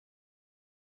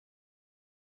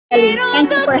Kelly.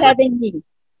 Thank you for having me.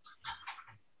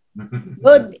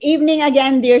 Good evening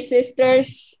again, dear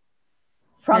sisters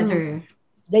from Pleasure.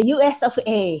 the US of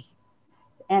A.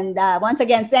 And once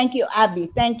again, thank you,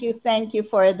 Abby. Thank you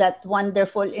for that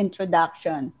wonderful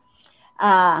introduction.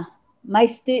 Uh, my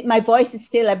voice is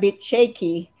still a bit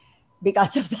shaky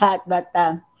because of that, but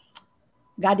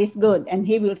God is good and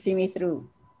He will see me through.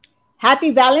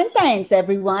 Happy Valentine's,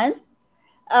 everyone.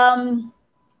 Um,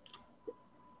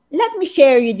 Let me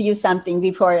share with you something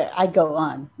before I go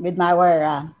on with my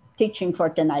our teaching for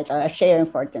tonight or sharing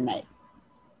for tonight.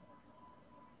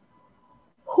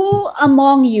 Who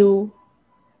among you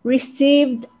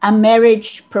received a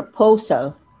marriage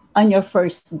proposal on your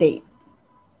first date?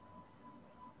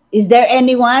 Is there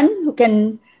anyone who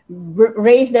can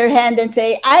raise their hand and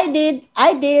say, I did,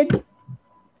 I did?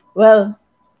 Well,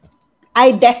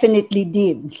 I definitely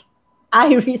did.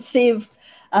 I received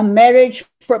a marriage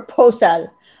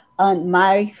proposal on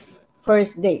my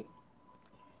first date.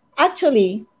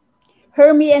 Actually,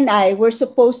 Hermie and I were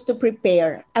supposed to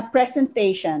prepare a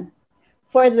presentation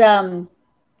for the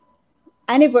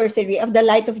anniversary of the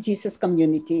Light of Jesus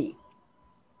community.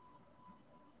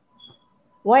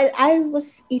 While I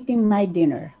was eating my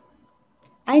dinner,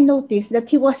 I noticed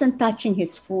that he wasn't touching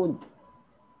his food.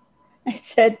 I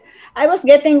said, I was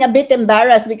getting a bit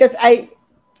embarrassed because I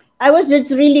was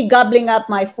just really gobbling up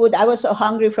my food. I was so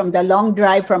hungry from the long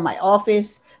drive from my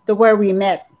office to where we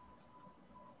met.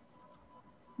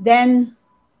 Then,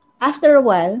 after a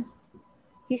while,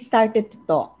 he started to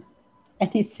talk and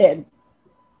he said,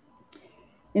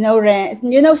 Sister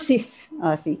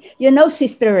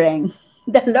Reng,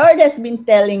 the Lord has been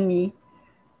telling me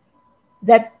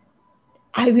that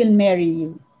I will marry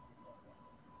you.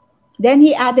 Then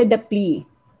he added a plea.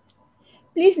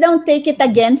 Please don't take it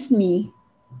against me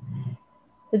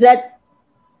that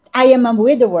I am a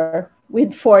widower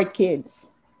with 4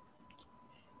 kids.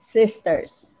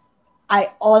 Sisters,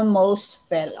 I almost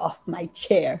fell off my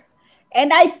chair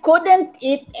and I couldn't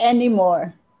eat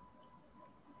anymore.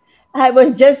 I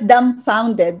was just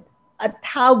dumbfounded at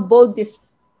how bold this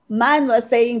man was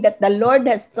saying that the Lord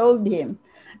has told him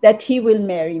that he will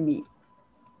marry me.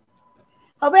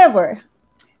 However,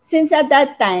 since at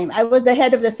that time I was the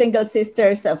head of the Single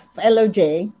Sisters of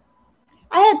L.O.V.E,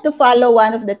 I had to follow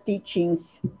one of the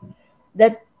teachings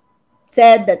that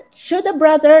said that should a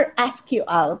brother ask you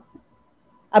out,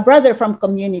 a brother from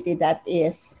community that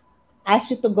is,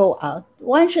 ask you to go out,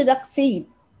 one should accede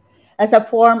as a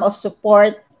form of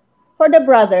support for the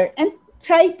brother and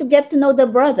try to get to know the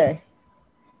brother.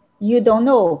 You don't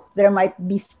know. There might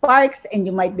be sparks and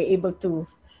you might be able to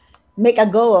make a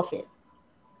go of it.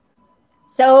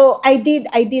 So I did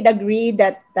agree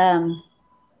that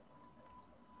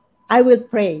I will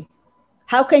pray.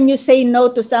 How can you say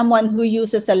no to someone who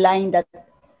uses a line that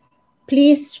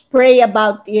please pray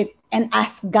about it and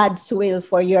ask God's will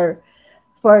for your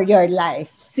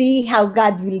life. See how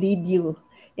God will lead you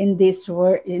in this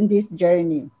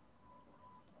journey.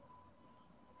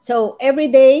 So every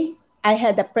day I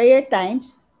had a prayer time.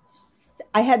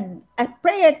 I had a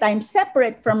prayer time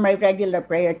separate from my regular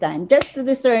prayer time just to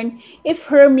discern if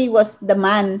Hermie was the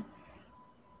man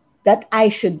that I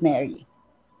should marry.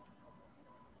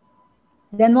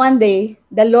 Then one day,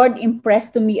 the Lord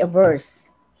impressed to me a verse,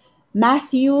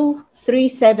 Matthew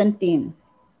 3:17.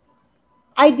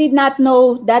 I did not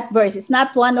know that verse. It's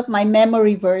not one of my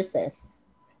memory verses.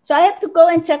 So I had to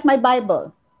go and check my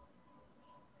Bible.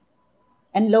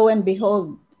 And lo and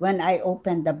behold, when I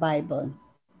opened the Bible,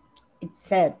 it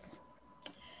says,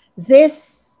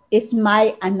 This is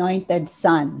my anointed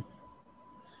son,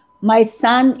 my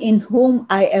son in whom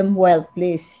I am well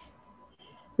pleased.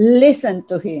 Listen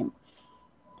to him.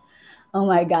 Oh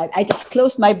my God, I just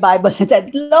closed my Bible and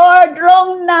said, Lord,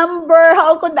 wrong number.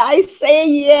 How could I say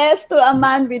yes to a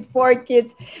man with 4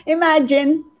 kids?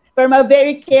 Imagine, from a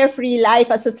very carefree life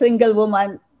as a single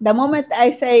woman, the moment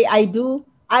I say I do,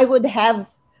 I would have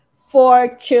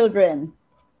 4 children.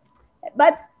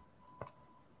 But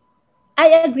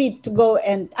I agreed to go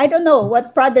and I don't know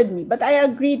what prodded me, but I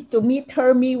agreed to meet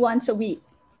Hermie once a week.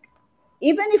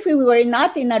 Even if we were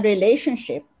not in a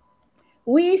relationship,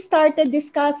 we started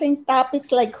discussing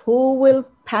topics like who will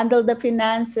handle the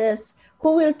finances,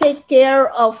 who will take care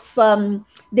of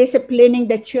disciplining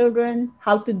the children,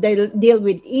 how to deal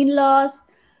with in-laws,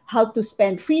 how to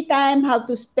spend free time, how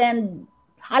to spend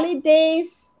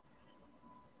holidays.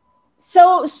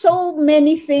 So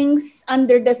many things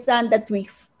under the sun that we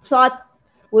thought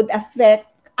would affect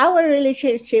our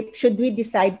relationship should we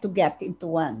decide to get into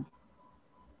one.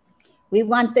 We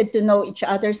wanted to know each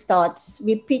other's thoughts.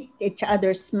 We picked each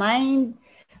other's mind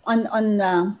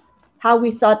on how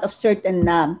we thought of certain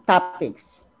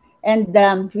topics.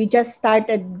 And we just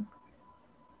started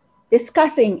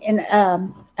discussing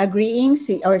and agreeing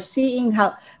or seeing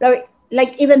how,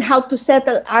 like even how to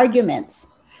settle arguments.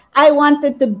 I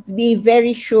wanted to be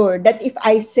very sure that if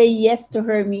I say yes to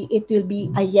Hermie, it will be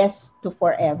a yes to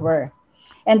forever,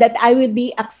 and that I will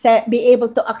be able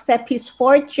to accept his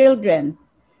four children.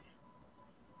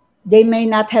 They may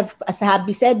not have, as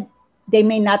Habi said, they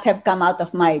may not have come out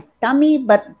of my tummy,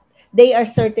 but they are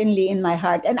certainly in my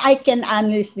heart. And I can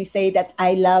honestly say that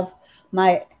I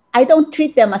don't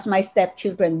treat them as my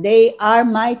stepchildren. They are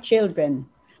my children,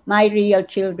 my real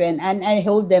children, and I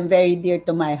hold them very dear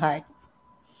to my heart.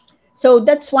 So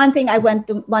that's one thing I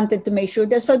wanted to make sure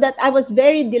that, so that I was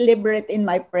very deliberate in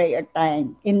my prayer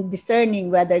time in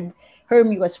discerning whether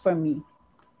Hermie was for me.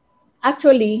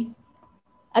 Actually,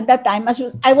 at that time,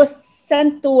 I was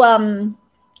sent to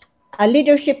a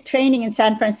leadership training in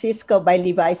San Francisco by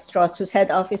Levi Strauss, whose head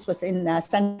office was in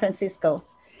San Francisco.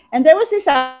 And there was this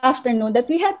afternoon that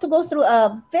we had to go through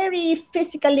a very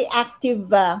physically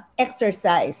active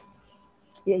exercise.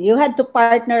 You had to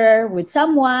partner with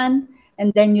someone,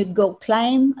 and then you'd go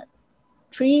climb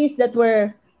trees that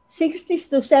were 60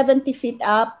 to 70 feet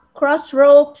up, cross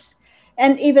ropes,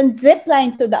 and even zip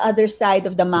line to the other side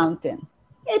of the mountain.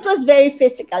 It was very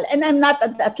physical, and I'm not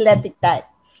an athletic type,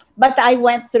 but I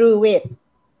went through it.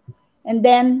 And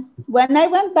then when I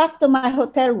went back to my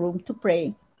hotel room to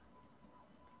pray,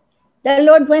 the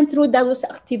Lord went through those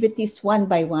activities one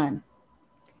by one.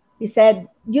 He said,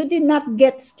 "You did not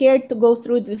get scared to go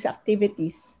through these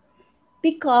activities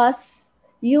because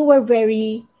you were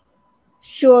very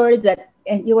sure that,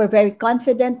 and you were very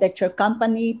confident that your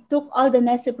company took all the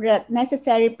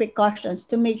necessary precautions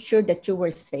to make sure that you were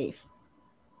safe.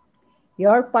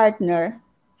 Your partner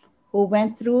who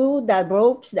went through the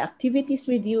ropes, the activities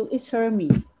with you is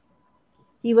Hermie.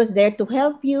 He was there to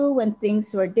help you when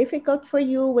things were difficult for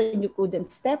you, when you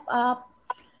couldn't step up.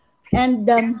 And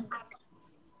the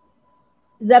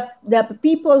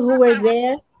people who were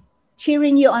there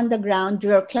cheering you on the ground,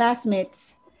 your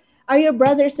classmates, are your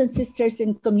brothers and sisters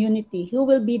in community who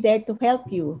will be there to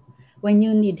help you when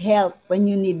you need help, when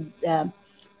you need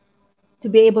to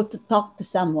be able to talk to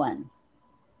someone."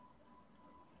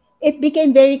 It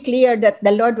became very clear that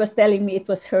the Lord was telling me it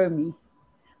was Hermie.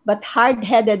 But hard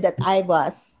headed that I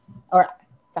was, or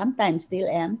sometimes still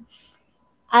am,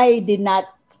 I did not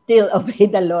still obey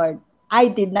the Lord. I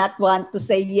did not want to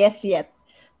say yes yet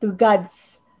to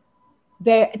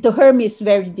to Hermie's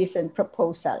very decent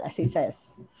proposal, as he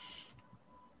says.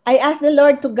 I asked the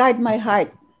Lord to guard my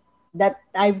heart,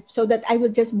 so that I will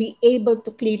just be able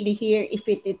to clearly hear if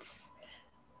it's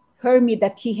Hermie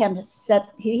that he has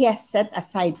set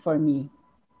aside for me.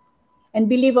 And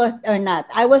believe it or not,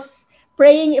 I was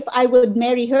praying if I would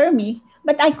marry Hermie,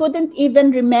 but I couldn't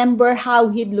even remember how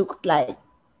he looked like.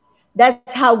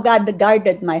 That's how God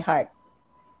guarded my heart.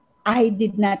 I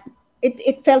did not,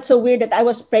 it felt so weird that I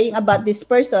was praying about this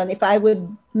person if I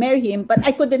would marry him, but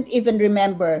I couldn't even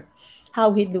remember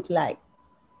how he looked like.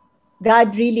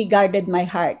 God really guarded my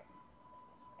heart.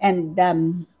 And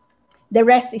the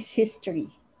rest is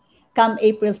history. Come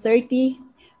April 30,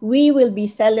 we will be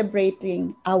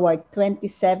celebrating our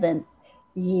 27th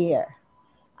year,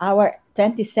 our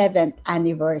 27th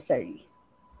anniversary.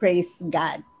 Praise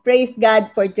God. Praise God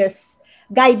for just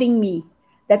guiding me,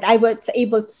 that I was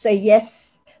able to say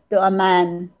yes to a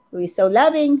man who is so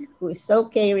loving, who is so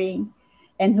caring,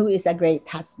 and who is a great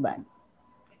husband.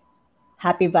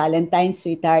 Happy Valentine,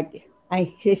 sweetheart.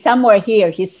 He's somewhere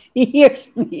here. He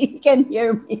hears me. He can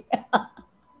hear me.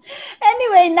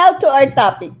 Anyway, now to our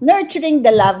topic, nurturing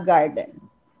the love garden.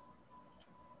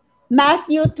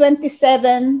 Matthew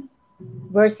 27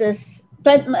 verses,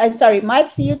 I'm sorry,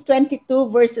 Matthew 22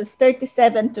 verses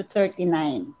 37 to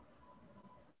 39.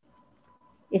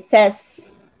 It says,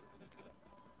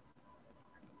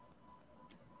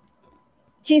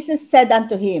 Jesus said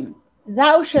unto him,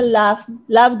 "Thou shalt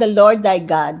love the Lord thy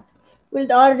God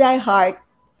with all thy heart,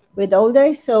 with all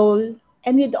thy soul,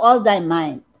 and with all thy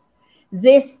mind.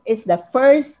 This is the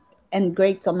first and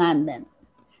great commandment.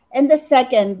 And the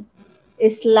second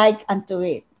is like unto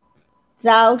it.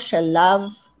 Thou shalt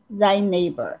love thy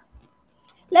neighbor."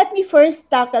 Let me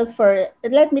tackle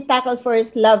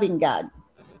first loving God.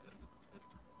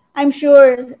 I'm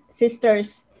sure,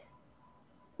 sisters,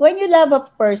 when you love a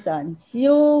person,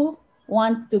 you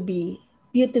want to be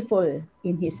beautiful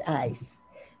in his eyes.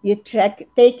 You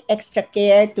take extra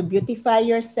care to beautify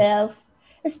yourself,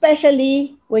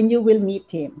 especially when you will meet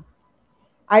him.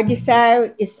 Our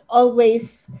desire is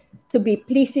always to be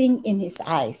pleasing in his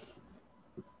eyes.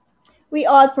 We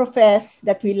all profess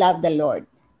that we love the Lord.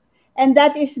 And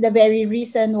that is the very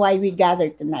reason why we gather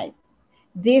tonight.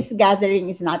 This gathering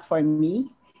is not for me.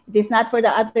 It is not for the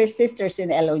other sisters in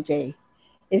LOJ.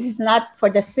 It is not for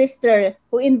the sister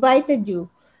who invited you,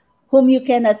 whom you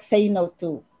cannot say no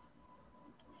to.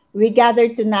 We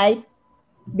gather tonight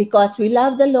because we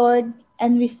love the Lord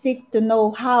and we seek to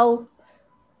know how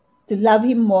to love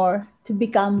Him more, to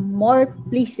become more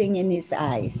pleasing in His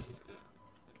eyes.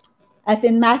 As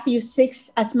Matthew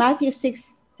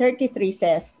 6:33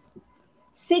 says,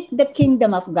 seek the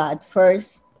kingdom of God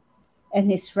first, and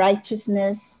His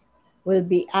righteousness will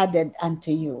be added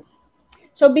unto you.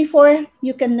 So before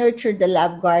you can nurture the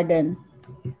love garden,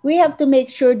 we have to make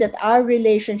sure that our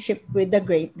relationship with the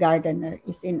great gardener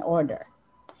is in order.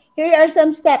 Here are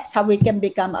some steps how we can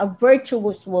become a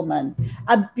virtuous woman,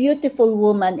 a beautiful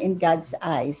woman in God's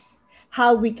eyes,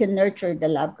 how we can nurture the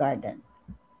love garden.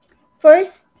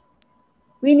 First,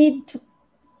 we need to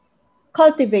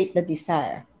cultivate the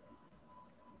desire.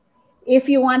 If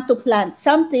you want to plant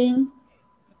something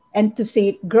and to see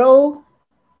it grow,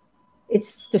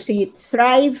 it's to see it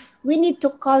thrive, we need to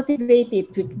cultivate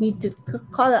it. We need to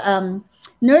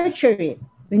nurture it.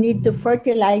 We need to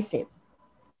fertilize it.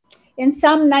 In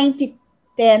Psalm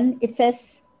 90:10, it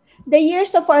says, the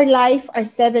years of our life are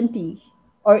 70,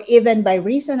 or even by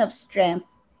reason of strength,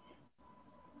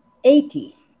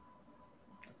 80.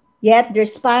 Yet their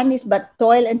span is but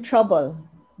toil and trouble.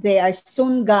 They are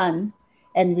soon gone,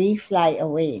 and we fly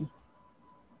away.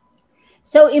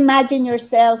 So imagine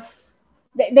yourself,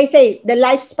 they say the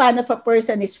lifespan of a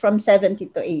person is from 70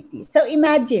 to 80. So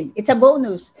imagine, it's a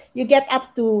bonus. You get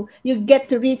to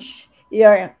reach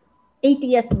your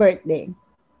 80th birthday.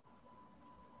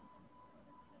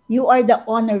 You are the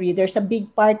honoree. There's a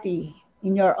big party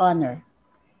in your honor.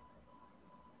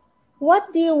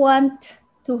 What do you want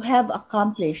to have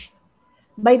accomplished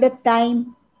by the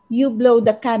time you blow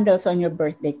the candles on your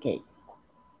birthday cake?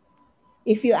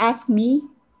 If you ask me,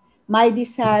 my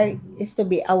desire is to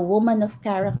be a woman of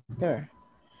character,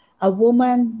 a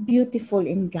woman beautiful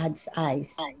in God's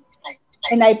eyes.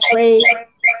 And I pray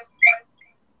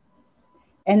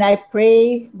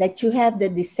that you have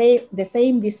the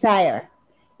same desire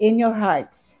in your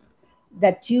hearts,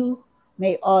 that you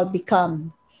may all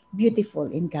become beautiful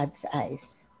in God's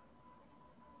eyes.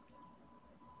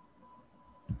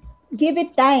 Give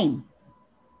it time.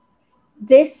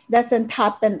 This doesn't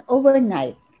happen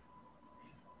overnight.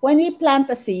 When we plant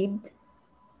a seed,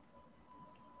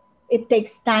 it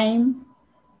takes time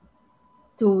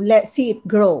to see it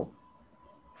grow.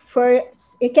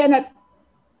 First, it cannot,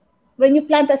 when you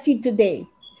plant a seed today,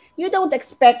 you don't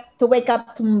expect to wake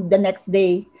up to the next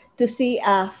day to see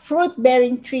a fruit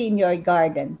bearing tree in your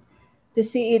garden, to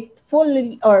see it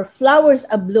fully or flowers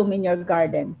abloom in your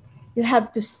garden. You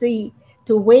have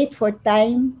to wait for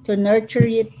time to nurture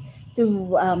it,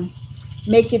 to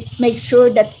make sure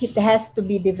that it has to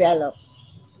be developed.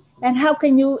 And how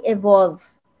can you evolve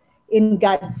in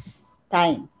God's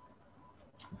time?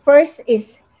 First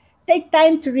is take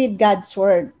time to read God's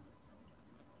word.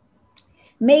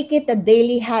 Make it a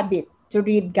daily habit to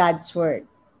read God's word.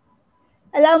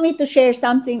 Allow me to share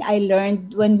something I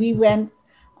learned when we went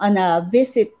on a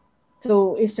visit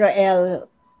to Israel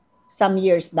some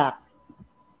years back.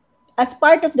 As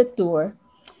part of the tour,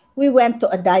 we went to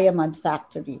a diamond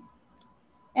factory.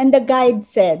 And the guide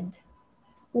said,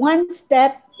 one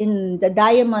step in the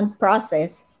diamond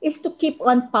process is to keep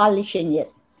on polishing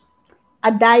it.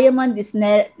 A diamond is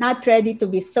not ready to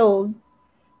be sold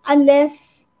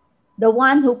unless the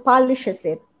one who polishes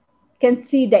it can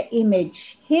see the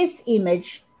image, his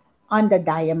image on the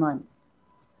diamond.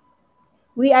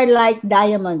 We are like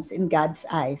diamonds in God's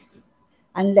eyes.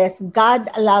 Unless God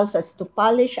allows us to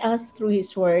polish us through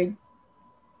His Word,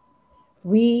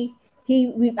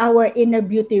 our inner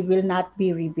beauty will not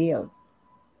be revealed.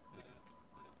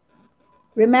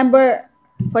 Remember,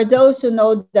 for those who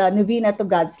know the Novena to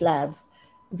God's Love,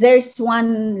 there's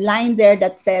one line there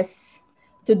that says,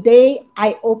 today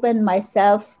I open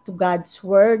myself to God's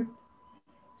Word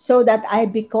so that I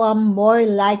become more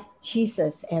like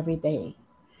Jesus every day.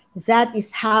 That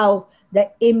is how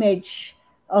the image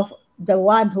of the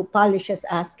one who polishes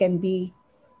us can be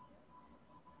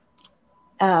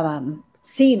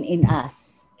seen in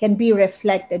us, can be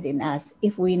reflected in us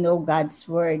if we know God's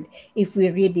word, if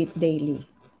we read it daily.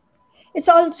 It's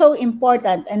also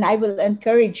important, and I will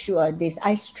encourage you on this.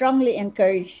 I strongly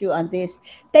encourage you on this.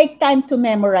 Take time to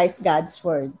memorize God's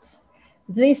words.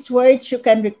 These words you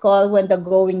can recall when the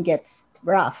going gets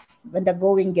rough, when the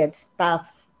going gets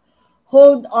tough.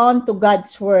 Hold on to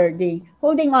God's word.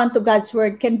 Holding on to God's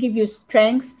word can give you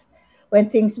strength when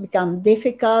things become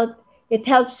difficult. It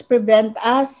helps prevent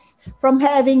us from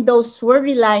having those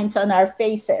worry lines on our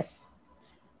faces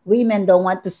women don't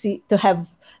want to have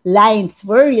lines,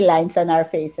 worry lines on our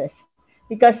faces,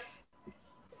 because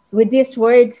with these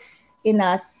words in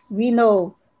us, we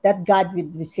know that God will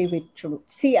receive it through,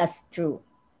 see us through.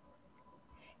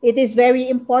 It is very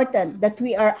important that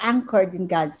we are anchored in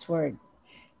God's word.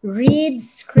 Read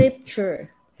scripture.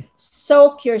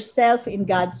 Soak yourself in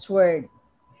God's word.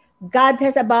 God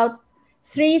has about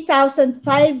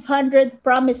 3,500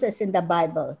 promises in the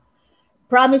Bible.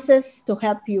 Promises to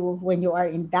help you when you are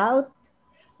in doubt,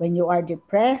 when you are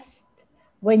depressed,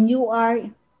 when you are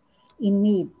in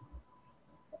need.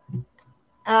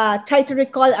 Try to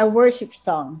recall our worship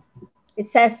song. It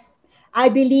says, I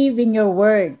believe in your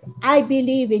word. I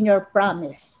believe in your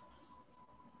promise.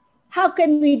 How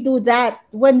can we do that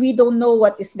when we don't know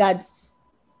what is God's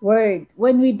word,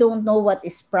 when we don't know what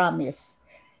his promise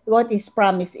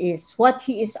is, what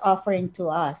he is offering to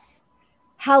us?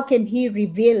 How can he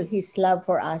reveal his love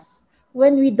for us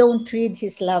when we don't read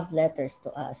his love letters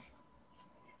to us?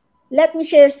 Let me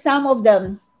share some of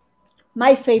them,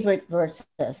 my favorite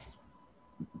verses.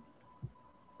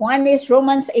 One is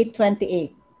Romans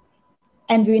 8:28.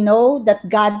 And we know that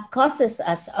God causes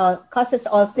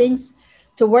all things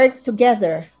to work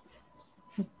together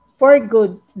for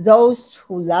good to those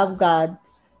who love God,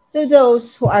 to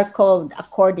those who are called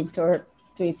according to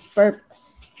its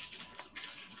purpose.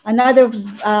 Another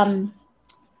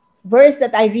verse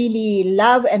that I really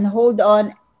love and hold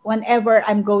on whenever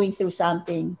I'm going through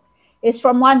something is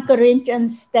from 1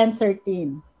 Corinthians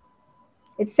 10:13.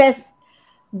 It says,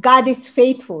 God is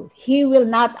faithful. He will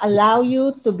not allow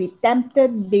you to be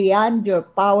tempted beyond your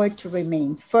power to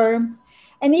remain firm.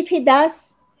 And if he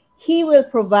does, he will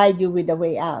provide you with a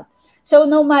way out. So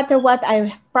no matter what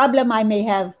problem I may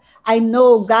have, I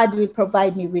know God will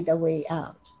provide me with a way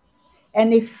out.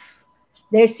 And if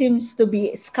there seems to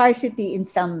be scarcity in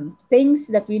some things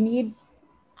that we need,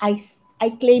 I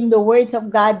claim the words of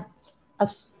God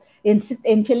of,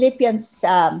 in Philippians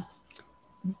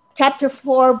chapter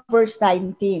 4, verse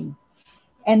 19.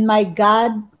 And my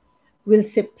God will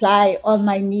supply all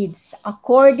my needs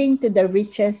according to the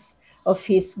riches of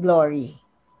his glory.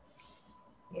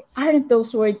 Aren't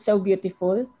those words so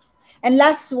beautiful? And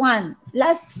last one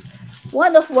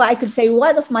of what I could say,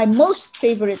 one of my most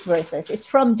favorite verses is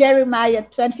from Jeremiah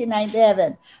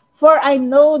 29:11. For I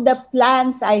know the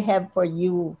plans I have for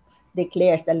you,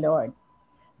 declares the Lord.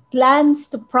 Plans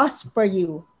to prosper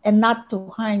you and not to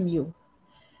harm you.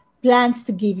 Plans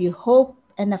to give you hope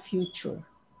and a future.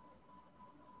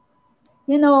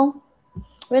 You know,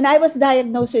 when I was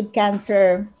diagnosed with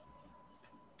cancer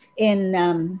in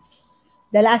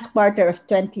the last quarter of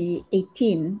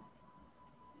 2018,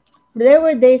 there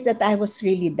were days that I was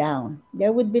really down.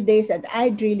 There would be days that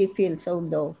I'd really feel so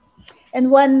low.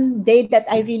 And one day that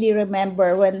I really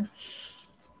remember when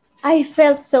I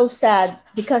felt so sad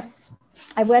because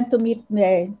I went to meet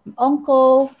my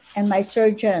uncle and my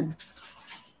surgeon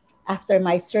after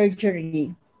my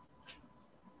surgery.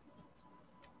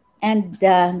 And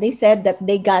they said that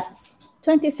they got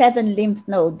 27 lymph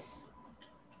nodes,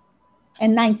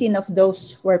 and 19 of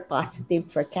those were positive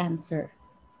for cancer.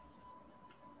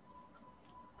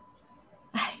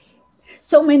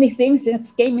 So many things that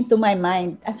came into my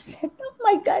mind. I've said, oh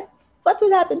my God, what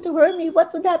would happen to Hermie?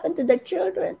 What would happen to the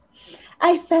children?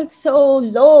 I felt so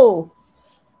low.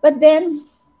 But then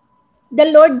the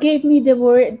Lord gave me the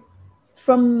word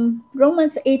from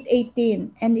Romans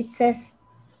 8:18, and it says,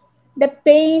 the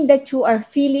pain that you are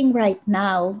feeling right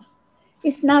now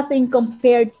is nothing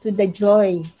compared to the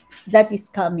joy that is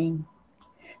coming.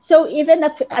 So even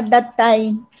if at that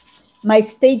time, my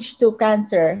stage 2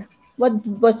 cancer what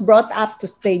was brought up to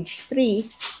stage 3,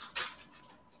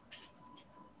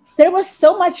 there was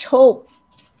so much hope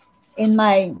in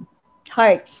my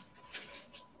heart.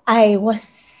 I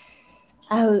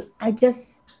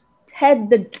just had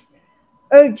the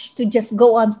urge to just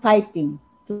go on fighting,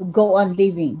 to go on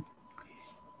living.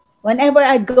 Whenever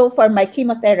I'd go for my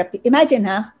chemotherapy, imagine,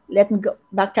 let me go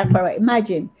backtrack for a while.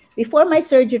 Imagine, before my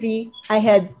surgery, I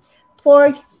had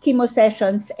 4 chemo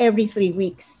sessions every 3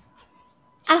 weeks.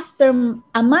 After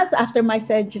a month after my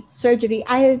surgery,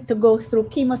 I had to go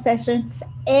through chemo sessions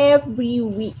every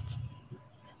week.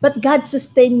 But God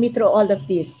sustained me through all of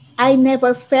this. I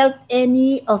never felt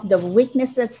any of the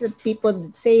weaknesses that people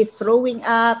say, throwing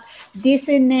up,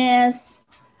 dizziness.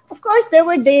 Of course, there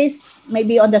were days,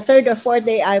 maybe on the third or fourth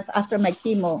day after my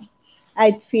chemo,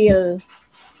 I'd feel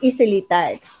easily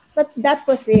tired. But that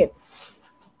was it.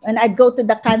 When I'd go to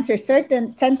the cancer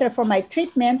center for my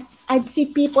treatments, I'd see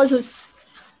people whose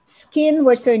skin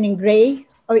were turning gray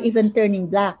or even turning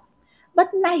black.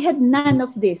 But I had none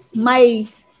of this. My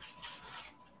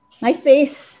My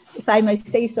face, if I may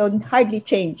say so, hardly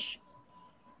changed.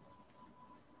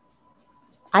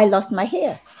 I lost my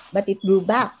hair, but it grew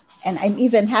back. And I'm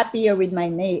even happier with my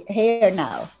hair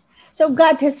now. So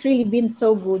God has really been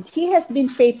so good. He has been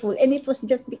faithful. And it was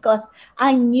just because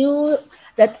I knew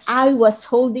that I was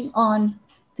holding on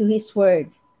to His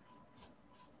word.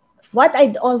 What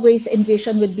I'd always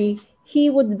envisioned would be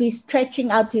He would be stretching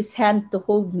out His hand to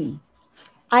hold me.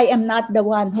 I am not the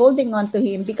one holding on to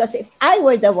Him, because if I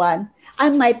were the one, I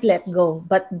might let go.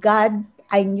 But God,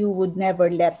 I knew, would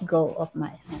never let go of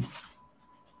my hand.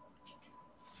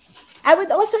 I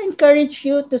would also encourage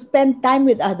you to spend time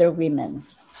with other women.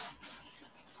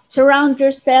 Surround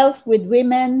yourself with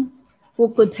women who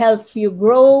could help you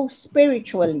grow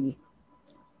spiritually,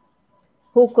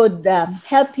 who could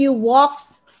help you walk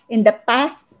in the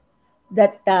path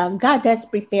that God has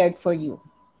prepared for you.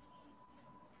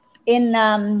 In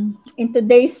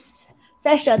today's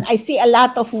session, I see a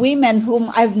lot of women whom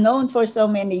I've known for so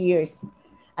many years.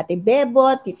 Ate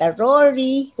Bebo, Tita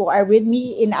Rory, who are with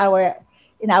me in our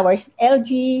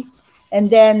LG, and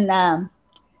then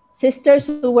sisters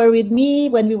who were with me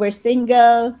when we were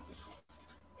single,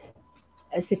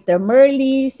 Sister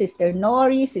Merly, Sister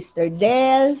Nori, Sister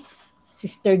Del,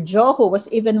 Sister Jo, who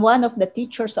was even one of the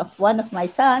teachers of one of my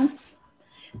sons.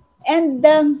 And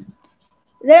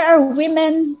there are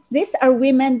women, these are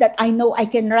women that I know I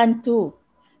can run to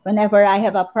whenever I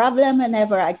have a problem,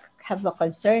 whenever I have a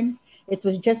concern. It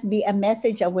would just be a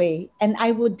message away, and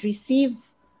I would receive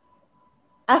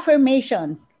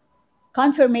affirmation,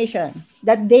 confirmation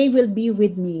that they will be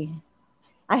with me.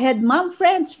 I had mom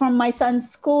friends from my son's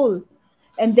school,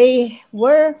 and they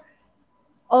were,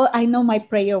 oh, I know, my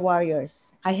prayer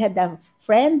warriors. I had a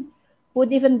friend who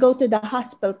would even go to the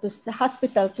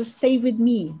hospital to stay with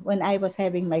me when I was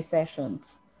having my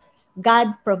sessions.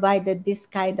 God provided this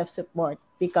kind of support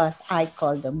because I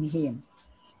called on Him.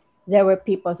 There were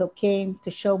people who came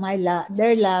to show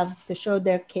their love, to show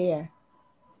their care,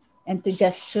 and to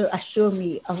just assure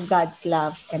me of God's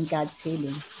love and God's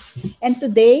healing. And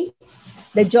today,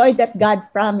 the joy that God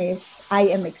promised, I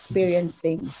am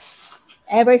experiencing.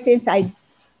 Ever since I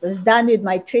was done with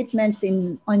my treatments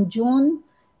on June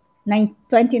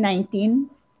 2019,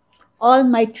 all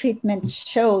my treatments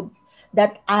showed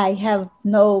that I have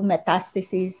no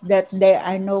metastases, that there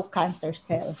are no cancer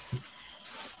cells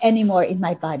anymore in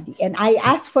my body. And I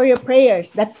ask for your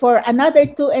prayers that for another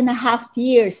 2.5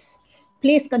 years,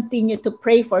 please continue to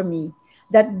pray for me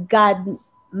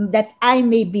that I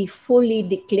may be fully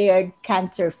declared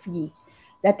cancer free,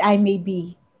 that I may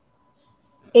be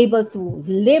able to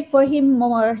live for Him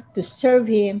more, to serve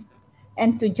Him,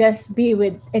 and to just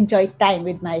enjoy time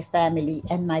with my family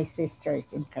and my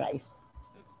sisters in Christ.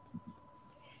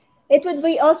 It would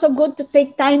be also good to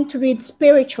take time to read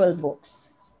spiritual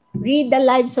books, read the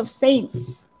lives of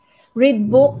saints, read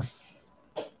books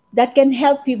that can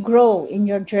help you grow in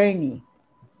your journey.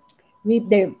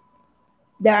 There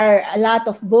are a lot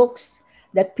of books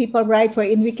that people write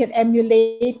wherein we can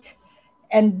emulate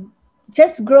and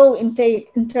just grow in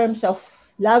terms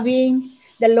of loving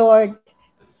the Lord.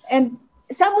 And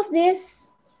some of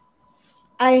these,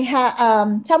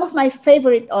 some of my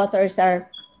favorite authors are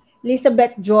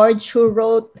Elizabeth George, who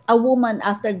wrote A Woman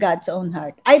After God's Own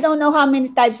Heart. I don't know how many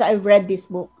times I've read this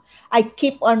book. I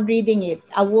keep on reading it,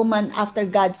 A Woman After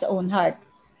God's Own Heart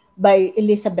by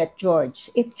Elizabeth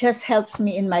George. It just helps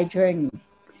me in my journey.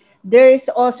 There is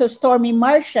also Stormy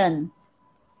Martian,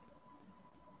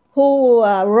 who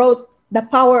wrote The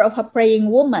Power of a Praying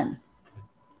Woman,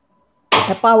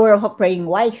 The Power of a Praying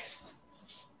Wife,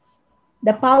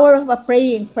 The Power of a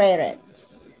Praying Parent.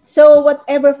 So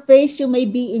whatever phase you may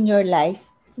be in your life,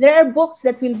 there are books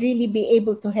that will really be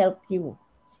able to help you,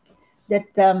 that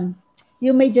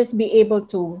you may just be able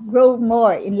to grow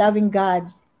more in loving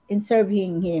God, in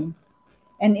serving Him,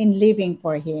 and in living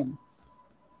for Him.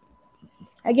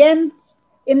 Again,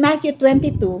 in Matthew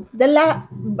 22,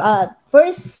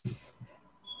 verse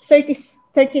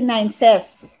 39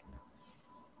 says,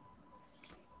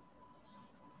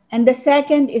 and the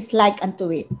second is like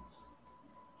unto it,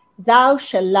 thou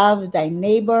shalt love thy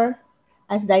neighbor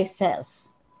as thyself.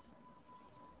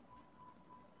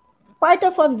 Part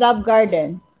of our love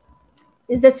garden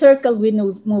is the circle we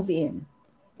move in.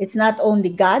 It's not only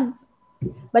God,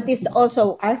 but it's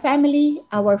also our family,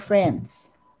 our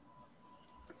friends.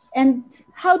 And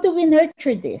how do we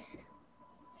nurture this?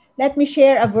 Let me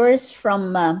share a verse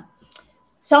from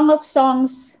Song of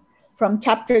Songs from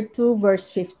chapter 2, verse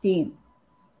 15.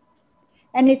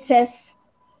 And it says,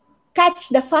 catch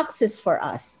the foxes for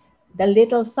us, the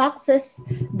little foxes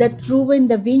that ruin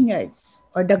the vineyards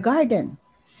or the garden,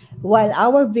 while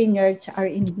our vineyards are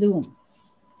in bloom.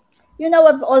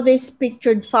 I've always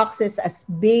pictured foxes as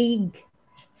big,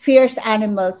 fierce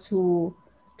animals who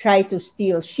try to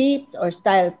steal sheep or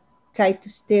try to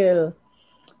steal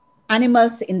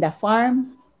animals in the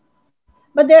farm.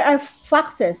 But there are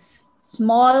foxes,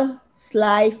 small,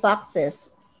 sly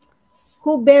foxes,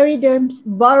 who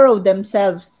burrow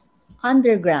themselves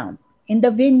underground in the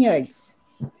vineyards,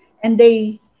 and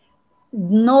they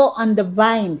gnaw on the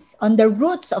vines, on the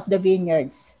roots of the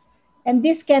vineyards. And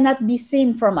this cannot be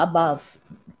seen from above.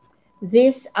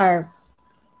 These are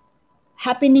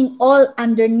happening all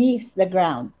underneath the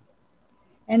ground.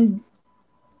 And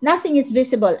nothing is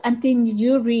visible until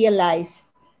you realize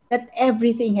that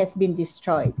everything has been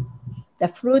destroyed. The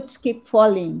fruits keep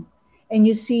falling, and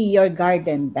you see your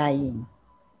garden dying.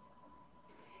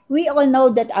 We all know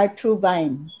that our true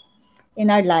vine in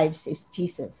our lives is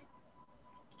Jesus.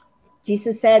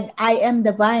 Jesus said, I am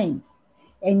the vine,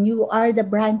 and you are the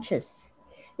branches.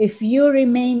 If you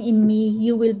remain in me,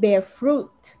 you will bear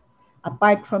fruit.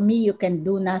 Apart from me, you can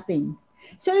do nothing.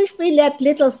 So if we let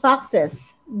little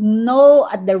foxes gnaw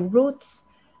at the roots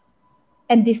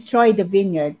and destroy the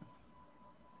vineyard,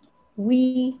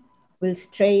 we will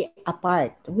stray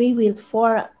apart. We will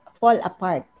fall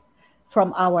apart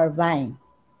from our vine,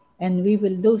 and we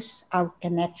will lose our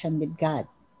connection with God.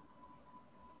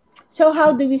 So,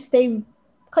 how do we stay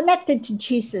connected to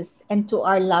Jesus and to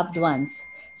our loved ones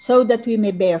so that we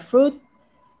may bear fruit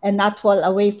and not fall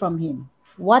away from Him?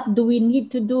 What do we need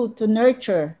to do to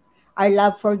nurture our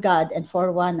love for God and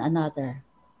for one another?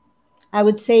 I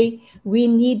would say we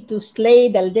need to slay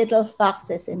the little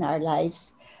foxes in our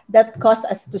lives that cause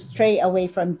us to stray away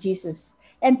from Jesus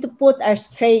and to put our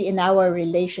stray in our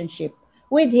relationship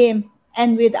with Him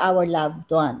and with our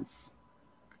loved ones.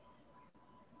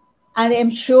 I am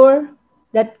sure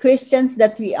that Christians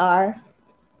that we are,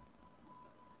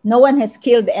 no one has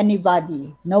killed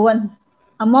anybody. No one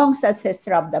amongst us has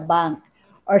robbed a bank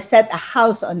or set a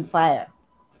house on fire.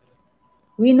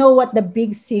 We know what the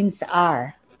big sins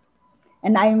are.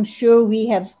 And I am sure we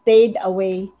have stayed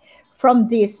away from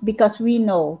this because we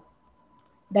know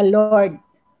the Lord,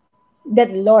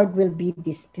 that Lord will be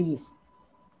displeased.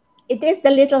 It is the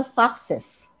little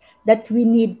foxes that we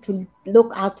need to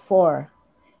look out for.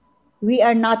 We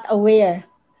are not aware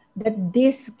that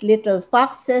these little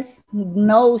foxes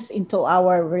nose into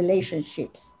our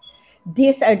relationships.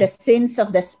 These are the sins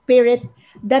of the spirit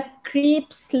that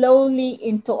creep slowly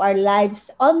into our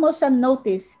lives, almost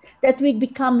unnoticed, that we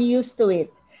become used to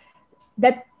it,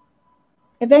 that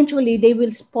eventually they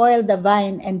will spoil the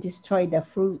vine and destroy the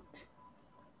fruit.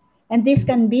 And this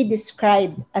can be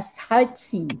described as heart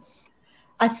sins,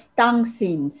 as tongue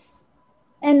sins,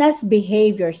 and as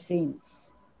behavior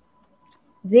sins.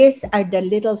 These are the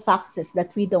little foxes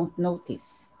that we don't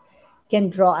notice, can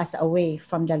draw us away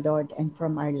from the Lord and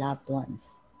from our loved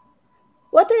ones.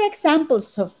 What are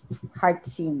examples of heart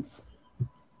sins?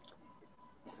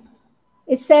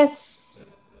 It says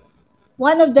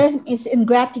one of them is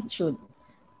ingratitude.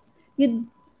 You,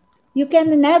 you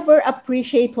can never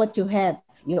appreciate what you have.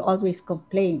 You always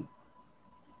complain.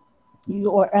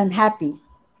 You are unhappy.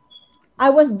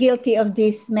 I was guilty of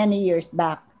this many years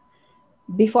back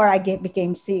before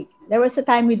became sick. There was a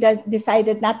time we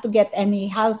decided not to get any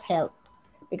house help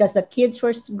because the kids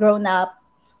were grown up,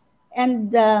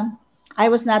 and I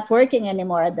was not working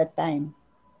anymore at that time.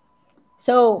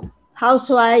 So,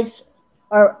 housewives,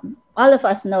 or all of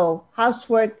us know,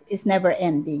 housework is never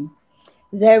ending.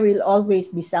 There will always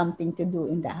be something to do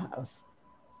in the house.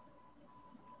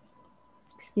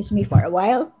 Excuse me for a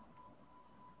while.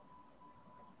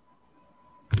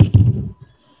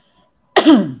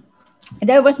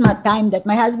 There was my time that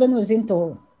my husband was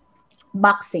into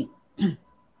boxing.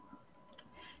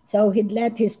 So he'd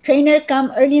let his trainer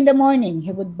come early in the morning.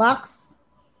 He would box.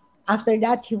 After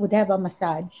that, he would have a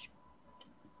massage.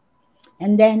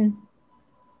 And then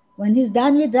when he's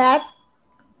done with that,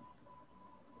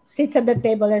 sits at the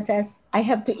table and says, I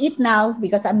have to eat now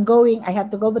because I have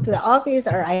to go to the office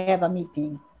or I have a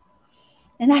meeting.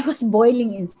 And I was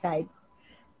boiling inside.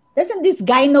 Doesn't this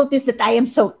guy notice that I am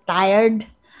so tired?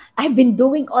 I've been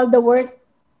doing all the work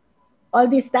all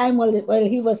this time while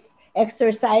he was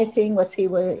exercising,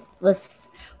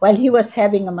 while he was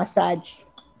having a massage.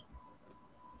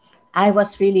 I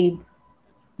was really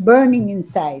burning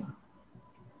inside.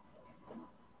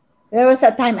 There was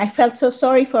a time I felt so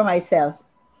sorry for myself.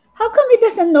 How come he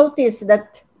doesn't notice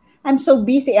that I'm so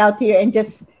busy out here and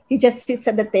he just sits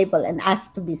at the table and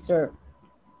asks to be served?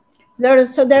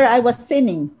 So there I was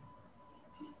sinning,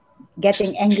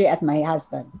 getting angry at my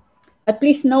husband. But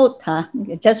please note, I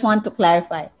just want to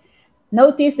clarify.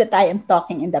 Notice that I am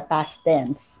talking in the past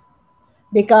tense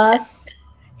because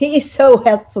He is so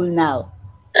helpful now.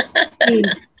 He,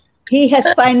 he has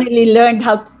finally learned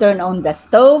how to turn on the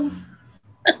stove,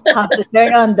 how to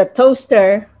turn on the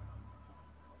toaster,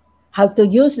 how to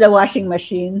use the washing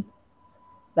machine,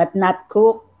 but not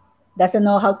cook. Doesn't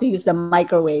know how to use the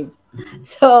microwave.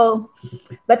 So,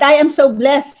 but I am so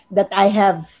blessed that I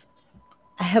have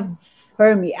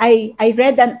Hermie. I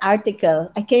read an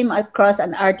article. I came across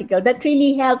an article that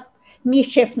really helped me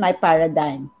shift my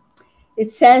paradigm.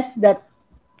 It says that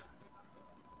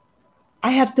I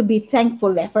have to be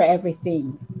thankful for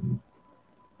everything.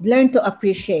 Learn to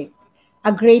appreciate.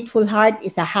 A grateful heart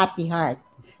is a happy heart.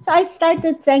 So I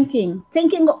started thinking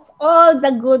of all the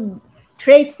good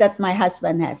traits that my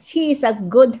husband has. He is a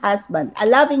good husband, a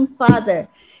loving father.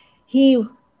 He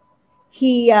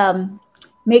he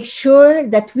makes sure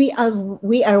that we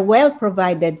are well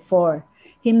provided for.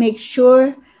 He makes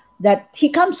sure that he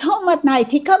comes home at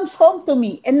night. He comes home to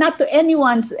me and not to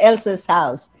anyone else's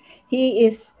house. He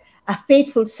is a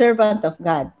faithful servant of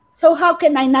God. So how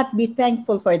can I not be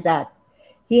thankful for that?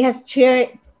 He has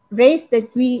raised that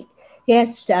we he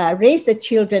has raised the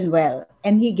children well,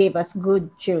 and he gave us good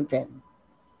children.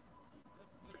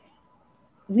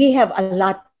 We have a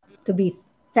lot to be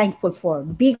thankful for,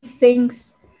 big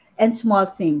things and small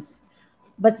things.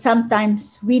 But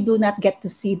sometimes we do not get to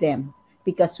see them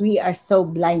because we are so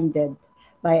blinded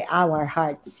by our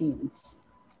heart sins.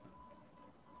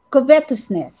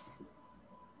 Covetousness.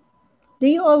 Do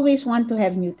you always want to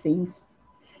have new things?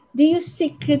 Do you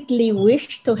secretly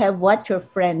wish to have what your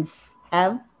friends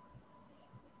have?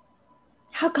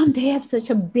 How come they have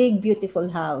such a big, beautiful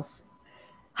house?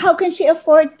 How can she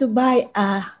afford to buy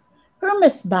a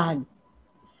Hermes bag?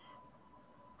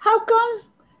 How come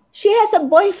she has a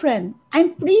boyfriend?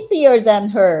 I'm prettier than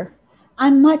her.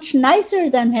 I'm much nicer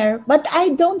than her, but I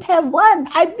don't have one.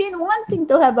 I've been wanting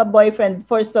to have a boyfriend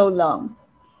for so long.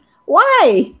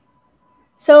 Why?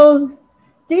 So,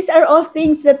 these are all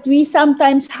things that we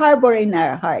sometimes harbor in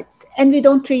our hearts and we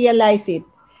don't realize it.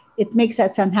 It makes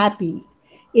us unhappy.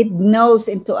 It gnaws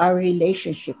into our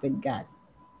relationship with God.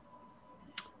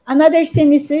 Another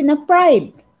sin is sin of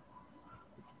pride.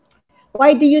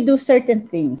 Why do you do certain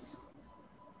things?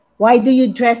 Why do you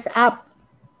dress up?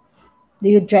 Do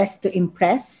you dress to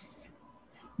impress?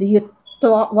 Do you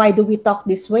talk? Why do we talk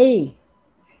this way?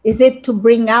 Is it to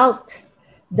bring out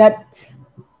that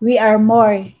we are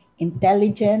more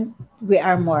intelligent, we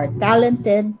are more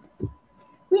talented?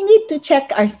 We need to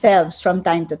check ourselves from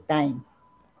time to time.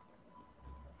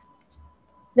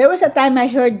 There was a time I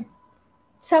heard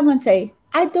someone say,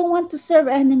 I don't want to serve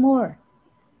anymore.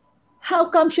 How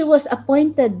come she was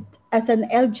appointed as an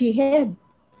LG head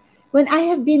when I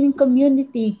have been in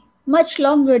community much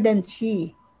longer than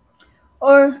she?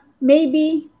 Or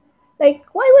maybe, like,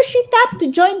 why was she tapped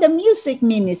to join the music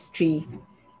ministry?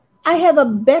 I have a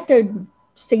better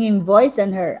singing voice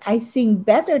than her. I sing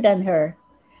better than her.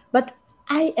 But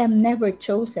I am never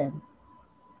chosen.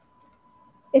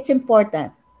 It's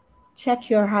important. Check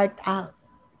your heart out.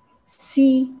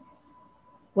 See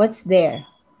what's there.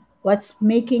 What's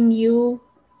making you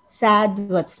sad?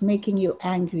 What's making you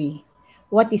angry?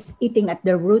 What is eating at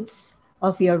the roots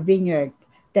of your vineyard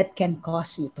that can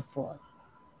cause you to fall?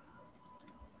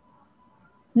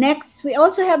 Next, we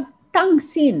also have tongue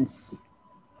sins.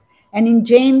 And in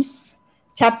James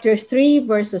chapter 3,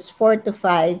 verses 4 to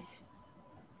 5,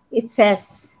 it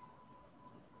says,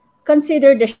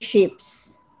 consider the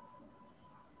ships,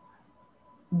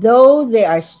 though they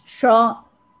are strong,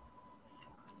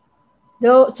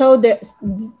 though so the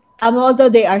although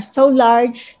they are so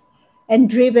large and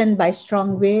driven by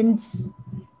strong winds,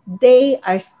 they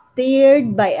are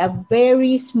steered by a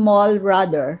very small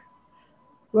rudder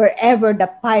wherever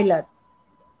the pilot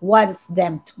wants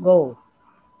them to go.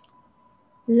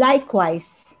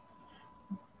 Likewise,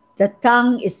 the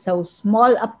tongue is so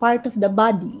small a part of the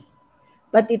body,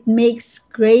 but it makes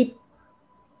great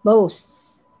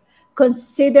boasts.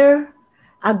 Consider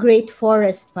a great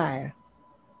forest fire.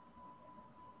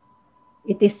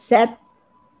 It is set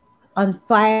on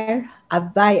fire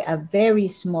by a very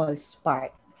small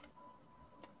spark.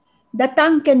 The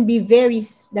tongue,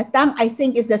 I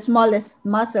think, is the smallest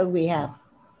muscle we have,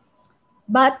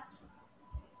 but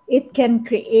it can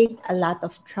create a lot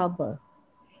of trouble.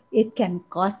 It can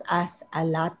cause us a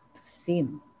lot to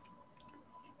sin.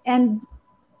 And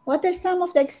what are some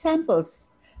of the examples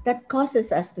that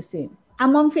causes us to sin?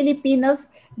 Among Filipinos,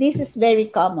 this is very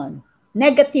common.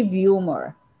 Negative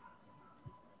humor.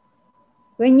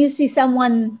 When you see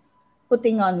someone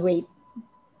putting on weight,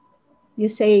 you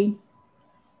say,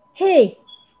 hey,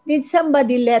 did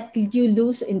somebody let you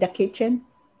loose in the kitchen?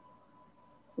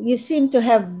 You seem to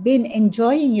have been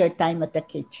enjoying your time at the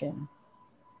kitchen.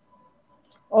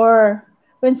 Or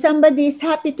when somebody is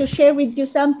happy to share with you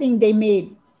something they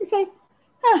made, it's like,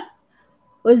 huh,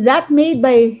 was that made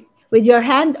by with your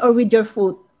hand or with your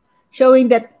foot? Showing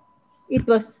that it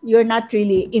was you're not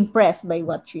really impressed by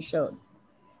what she showed.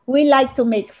 We like to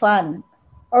make fun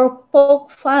or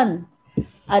poke fun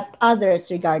at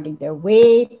others regarding their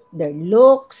weight, their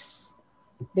looks,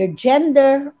 their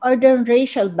gender, or their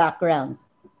racial background,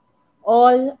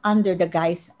 all under the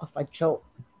guise of a joke.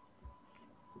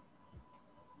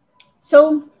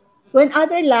 So when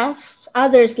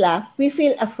others laugh, we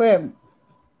feel affirmed.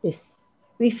 Yes,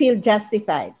 we feel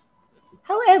justified.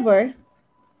 However,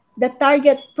 the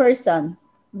target person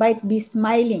might be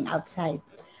smiling outside,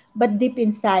 but deep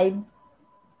inside,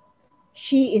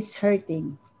 she is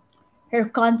hurting. Her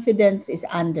confidence is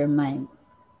undermined.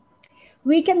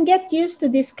 We can get used to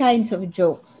these kinds of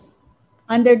jokes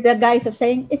under the guise of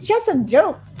saying, it's just a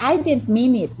joke. I didn't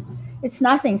mean it. It's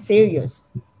nothing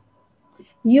serious.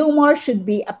 Humor should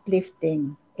be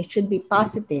uplifting, it should be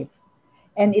positive,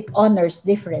 and it honors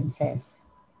differences.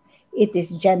 It is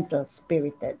gentle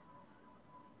spirited.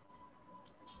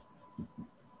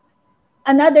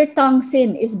 Another tongue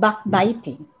sin is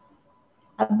backbiting.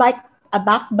 A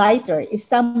backbiter is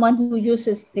someone who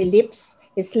uses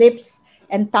his lips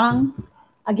and tongue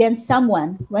against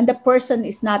someone when the person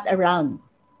is not around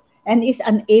and is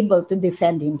unable to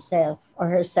defend himself or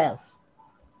herself.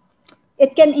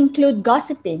 It can include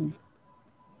gossiping,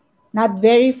 not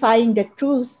verifying the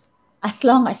truth as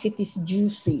long as it is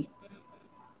juicy,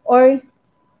 or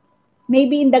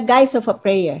maybe in the guise of a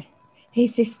prayer. Hey,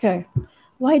 sister,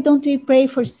 why don't we pray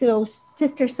for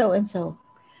sister so and so?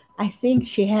 I think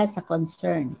she has a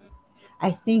concern. I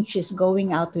think she's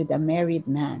going out with a married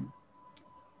man.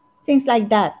 Things like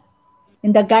that.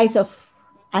 In the guise of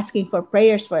asking for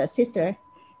prayers for a sister,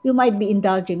 you might be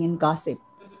indulging in gossip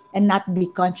and not be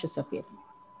conscious of it.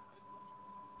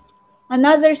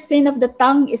 Another sin of the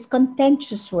tongue is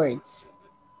contentious words,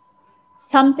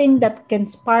 something that can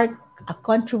spark a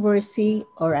controversy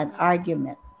or an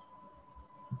argument.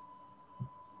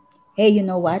 Hey, you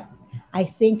know what? I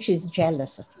think she's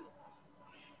jealous of you.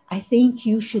 I think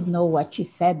you should know what she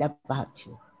said about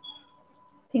you.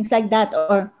 Things like that.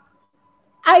 Or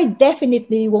I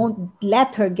definitely won't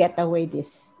let her get away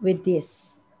with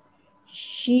this.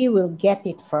 She will get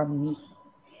it from me.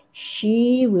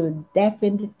 She will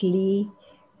definitely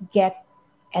get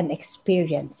and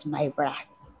experience my wrath.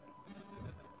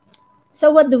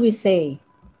 So what do we say?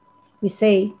 We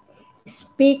say,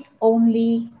 speak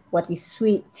only what is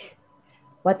sweet,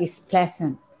 what is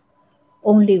pleasant,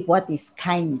 only what is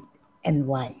kind and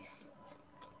wise.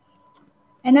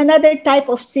 And another type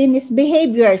of sin is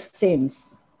behavior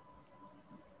sins.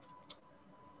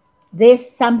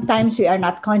 This sometimes we are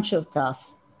not conscious of.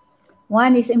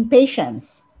 One is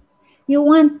impatience. You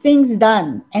want things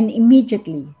done and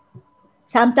immediately.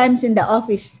 Sometimes in the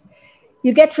office,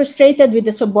 you get frustrated with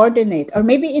the subordinate, or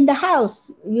maybe in the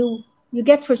house, you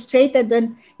get frustrated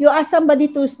when you ask somebody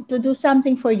to do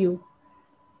something for you,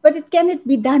 but it cannot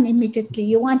be done immediately.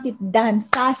 You want it done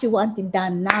fast, you want it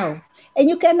done now. And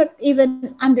you cannot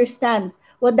even understand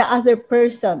what the other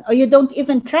person, or you don't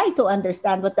even try to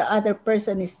understand what the other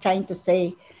person is trying to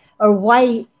say, or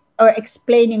why, or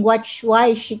explaining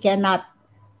why she cannot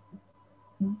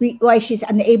why she's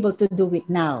unable to do it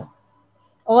now.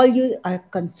 All you are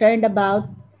concerned about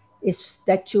is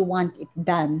that you want it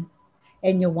done,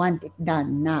 and you want it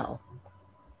done now.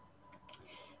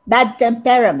 Bad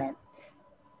temperament.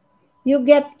 You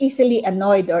get easily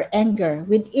annoyed or anger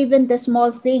with even the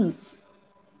small things.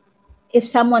 If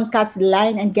someone cuts the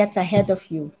line and gets ahead of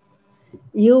you,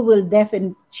 you will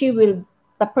definitely,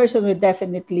 the person will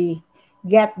definitely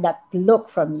get that look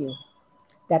from you,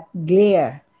 that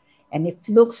glare. And if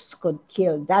looks could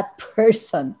kill, that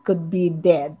person could be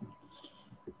dead.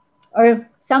 Or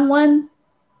someone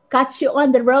cuts you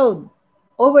on the road,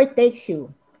 overtakes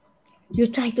you. You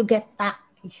try to get back.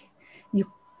 You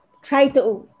try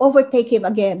to overtake him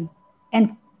again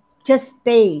and just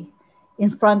stay in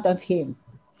front of him,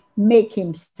 make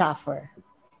him suffer.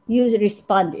 You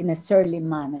respond in a surly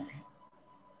manner.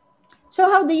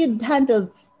 So how do you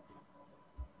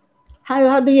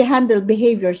handle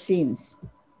behavior sins?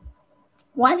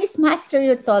 One is master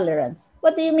your tolerance.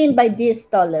 What do you mean by this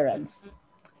tolerance?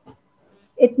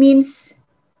 It means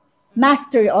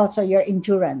master also your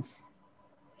endurance.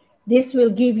 This will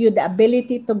give you the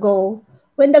ability to go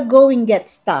when the going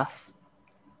gets tough.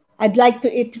 I'd like to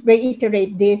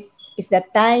reiterate this is the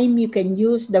time you can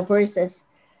use the verses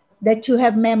that you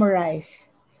have memorized.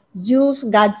 Use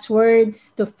God's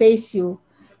words to face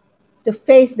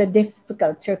the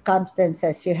difficult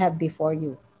circumstances you have before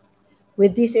you.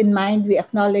 With this in mind, we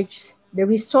acknowledge the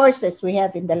resources we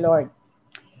have in the Lord.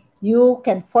 You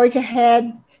can forge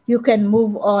ahead, you can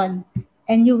move on,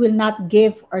 and you will not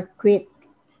give or quit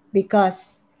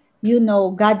because you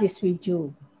know God is with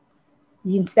you.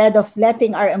 Instead of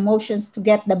letting our emotions to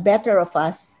get the better of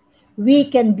us, we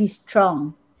can be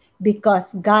strong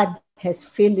because God has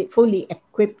fully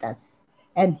equipped us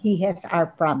and He has our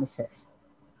promises.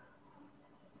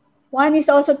 One is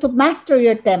also to master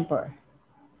your temper.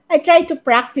 I try to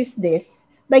practice this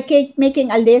by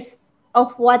making a list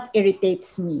of what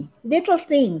irritates me. Little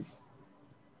things.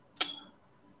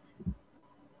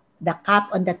 The cap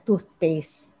on the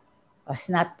toothpaste was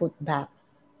not put back.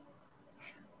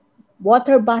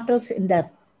 Water bottles in the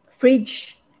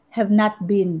fridge have not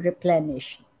been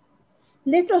replenished.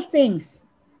 Little things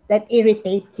that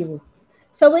irritate you.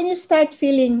 So when I start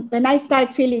feeling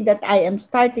that I am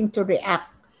starting to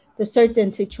react to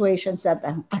certain situations at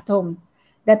home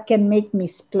that can make me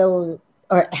slow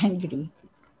or angry,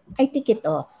 I take it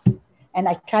off and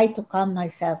I try to calm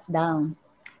myself down.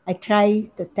 I try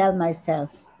to tell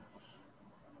myself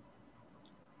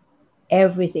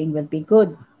everything will be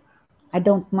good. I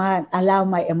don't mind allow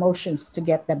my emotions to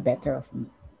get the better of me.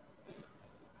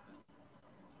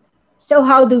 So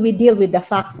how do we deal with the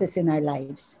foxes in our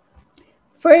lives?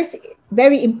 First,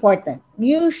 very important,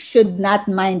 you should not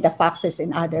mind the foxes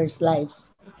in others'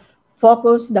 lives.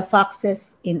 Focus the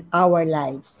foxes in our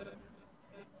lives.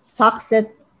 Foxes,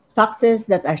 foxes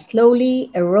that are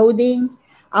slowly eroding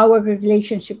our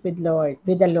relationship with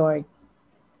the Lord,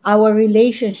 our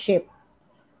relationship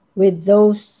with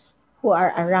those who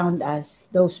are around us,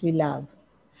 those we love.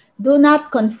 Do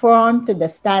not conform to the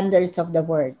standards of the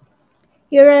world.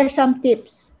 Here are some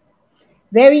tips.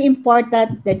 Very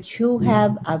important that you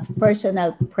have a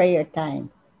personal prayer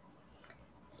time.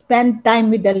 Spend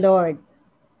time with the Lord.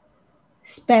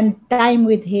 Spend time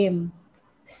with Him.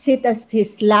 Sit at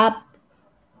His lap,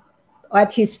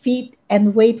 at His feet,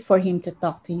 and wait for Him to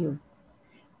talk to you.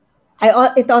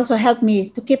 It also helped me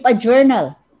to keep a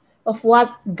journal of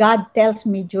what God tells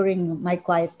me during my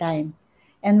quiet time.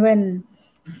 And when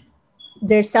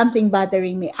there's something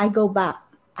bothering me, I go back.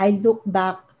 I look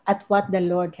back at what the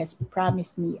Lord has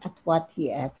promised me, at what He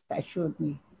has assured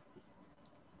me.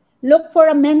 Look for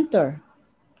a mentor,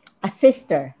 a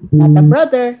sister, not a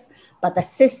brother, but a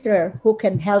sister who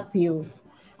can help you,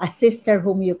 a sister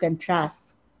whom you can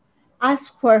trust.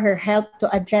 Ask for her help to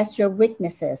address your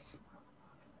weaknesses.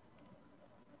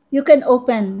 You can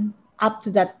open up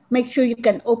to that, make sure you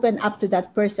can open up to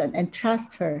that person and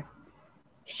trust her.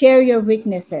 Share your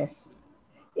weaknesses.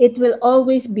 It will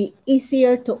always be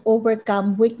easier to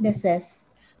overcome weaknesses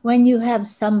when you have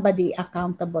somebody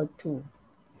accountable to.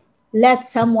 Let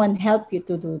someone help you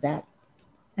to do that.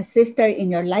 A sister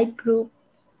in your light group,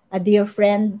 a dear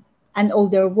friend, an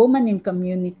older woman in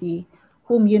community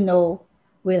whom you know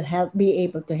will be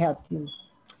able to help you.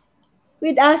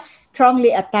 With us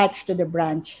strongly attached to the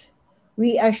branch,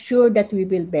 we are sure that we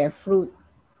will bear fruit,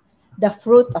 the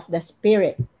fruit of the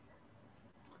Spirit,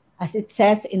 as it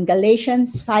says in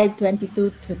Galatians 5:22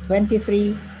 to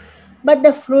 23. But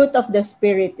the fruit of the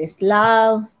Spirit is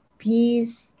love,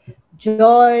 peace,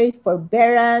 joy,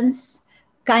 forbearance,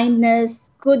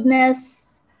 kindness,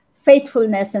 goodness,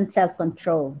 faithfulness, and self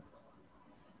control.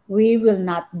 We will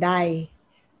not die,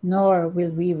 nor will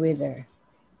we wither.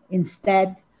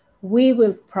 Instead, we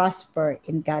will prosper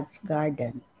in God's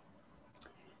garden.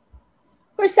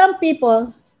 For some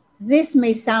people, this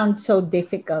may sound so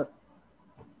difficult.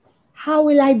 How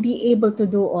will I be able to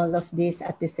do all of this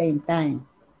at the same time?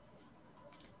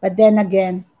 But then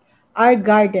again, our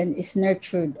garden is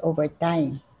nurtured over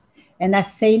time. And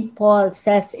as St. Paul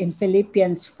says in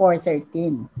Philippians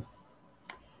 4:13,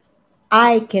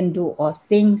 I can do all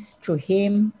things through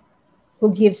him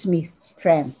who gives me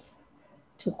strength,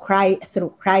 to cry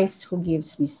through Christ who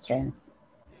gives me strength.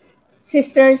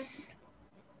 Sisters,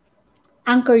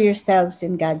 anchor yourselves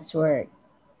in God's word.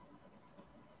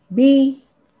 Be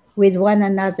with one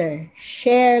another.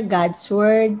 Share God's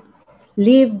word.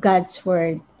 Live God's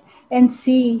word. And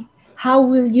see how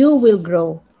will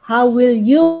grow. How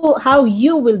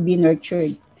you will be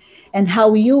nurtured and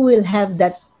how you will have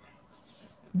that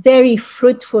very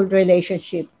fruitful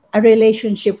relationship, a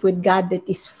relationship with God that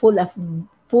is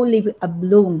fully a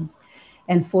bloom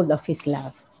and full of his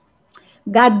love.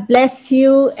 God bless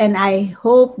you, and I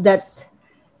hope that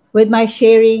with my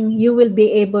sharing you will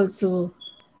be able to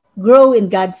grow in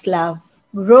God's love,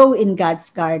 grow in God's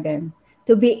garden,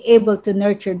 to be able to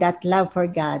nurture that love for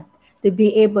God, to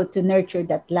be able to nurture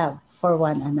that love for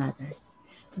one another.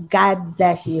 God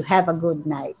bless you. Have a good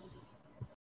night.